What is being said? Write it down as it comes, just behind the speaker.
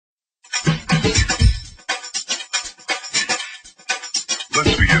Let's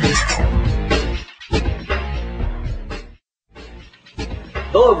begin.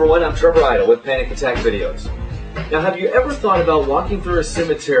 Hello everyone, I'm Trevor Idle with Panic Attack Videos. Now, have you ever thought about walking through a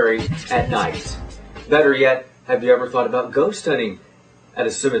cemetery at night? Better yet, have you ever thought about ghost hunting at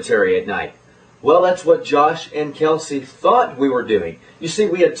a cemetery at night? Well, that's what Josh and Kelsey thought we were doing. You see,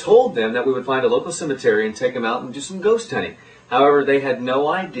 we had told them that we would find a local cemetery and take them out and do some ghost hunting. However, they had no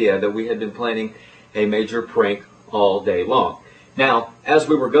idea that we had been planning a major prank all day long. Now, as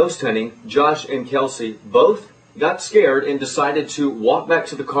we were ghost hunting, Josh and Kelsey both got scared and decided to walk back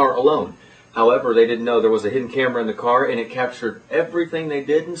to the car alone. However, they didn't know there was a hidden camera in the car and it captured everything they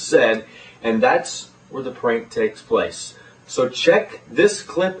did and said, and that's where the prank takes place. So check this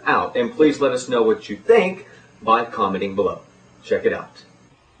clip out and please let us know what you think by commenting below. Check it out.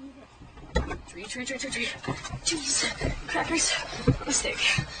 Tree. Cheese, crackers, a stick.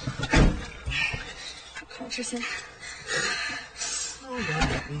 Tristan.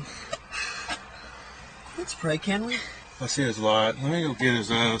 Let's pray, can we? I see his light. Let me go get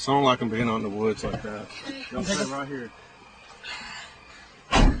his ass. I don't like him being out in the woods like that. Y'all stay right here.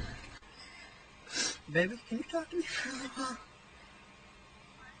 Baby, can you talk to me for a little while?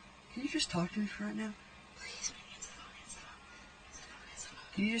 Can you just talk to me for right now? Please, answer the phone.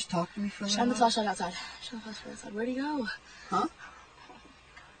 Can you just talk to me for a little Shine the while? flashlight outside. Shine the flashlight outside. Where'd he go? Huh?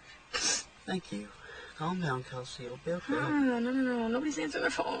 Thank you. Calm down, Kelsey. It'll be okay. No. Nobody's answering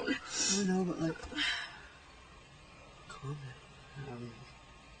their phone. I know, but like... Calm down.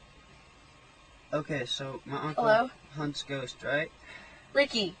 Okay, so my uncle Hello? hunts ghosts, right?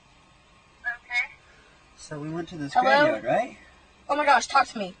 Ricky. So we went to this Hello? graveyard, right? Oh my gosh, talk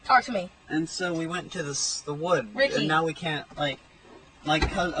to me. And so we went to the wood. Ricky. And now we can't, like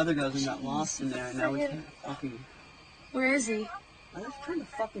other ghosts and got lost in there, and now we can't fucking... Where is he? Are they trying to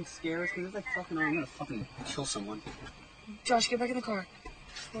fucking scare us? Because if they fucking are, I'm gonna fucking kill someone. Josh, get back in the car.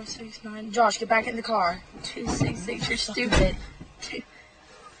 469. Josh, get back in the car. 266. You're stupid.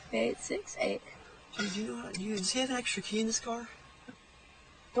 868. Dude, does he have an extra key in this car?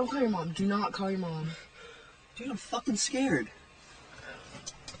 Don't call your mom. Do not call your mom. Dude, I'm fucking scared.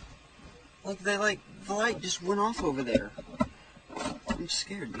 The light just went off over there. I'm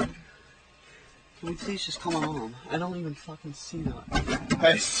scared, dude. Can we please just call my mom? I don't even fucking see that.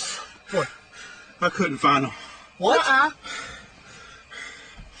 Hey, what? I couldn't find him. What?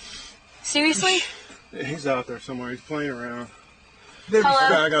 Seriously? Yeah, he's out there somewhere. He's playing around. Hello?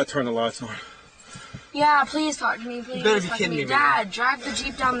 I gotta turn the lights on. Yeah, please talk to me. Please You better be talk to kidding me, Dad, drive the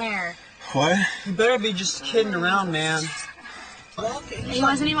Jeep down there. What? You better be just kidding around, man. He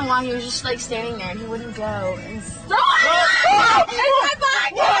wasn't even lying. He was just like standing there and he wouldn't go. And oh! It's my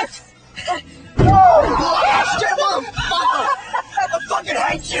pockets! I fucking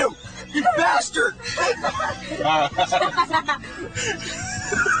hate you! You bastard!